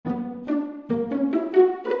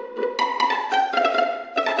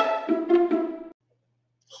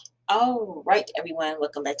All right, everyone.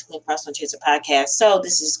 Welcome back to Clean Personal Chaser Podcast. So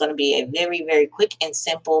this is going to be a very, very quick and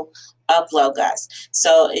simple upload, guys.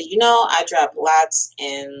 So I drop lots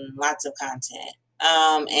and lots of content,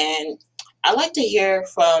 and I like to hear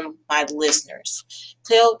from my listeners.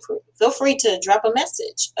 Feel free to drop a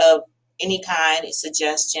message of any kind,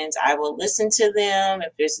 suggestions. I will listen to them.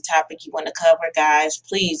 If there's a topic you want to cover, guys,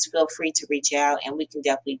 please feel free to reach out, and we can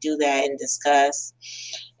definitely do that and discuss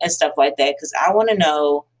and stuff like that. Because I want to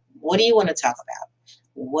know, what do you want to talk about?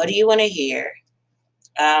 What do you want to hear?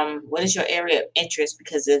 What is your area of interest?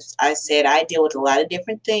 Because as I said, I deal with a lot of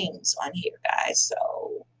different things on here, guys.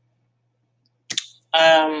 So,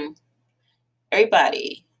 um,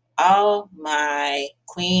 everybody, all my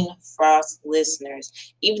Queen Frost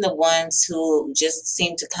listeners, even the ones who just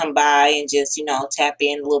seem to come by and just, tap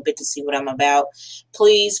in a little bit to see what I'm about,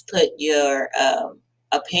 please put your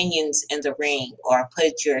opinions in the ring, or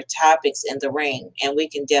put your topics in the ring, and we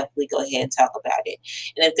can definitely go ahead and talk about it.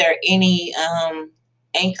 And if there are any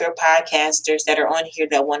anchor podcasters that are on here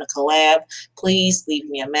that want to collab, please leave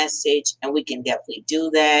me a message and we can definitely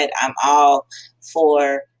do that. I'm all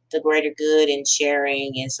for the greater good and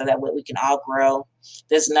sharing, and so that way we can all grow.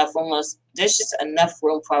 There's just enough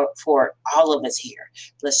room for all of us here.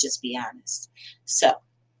 Let's just be honest. So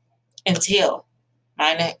until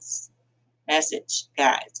my next message,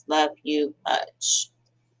 guys, love you much.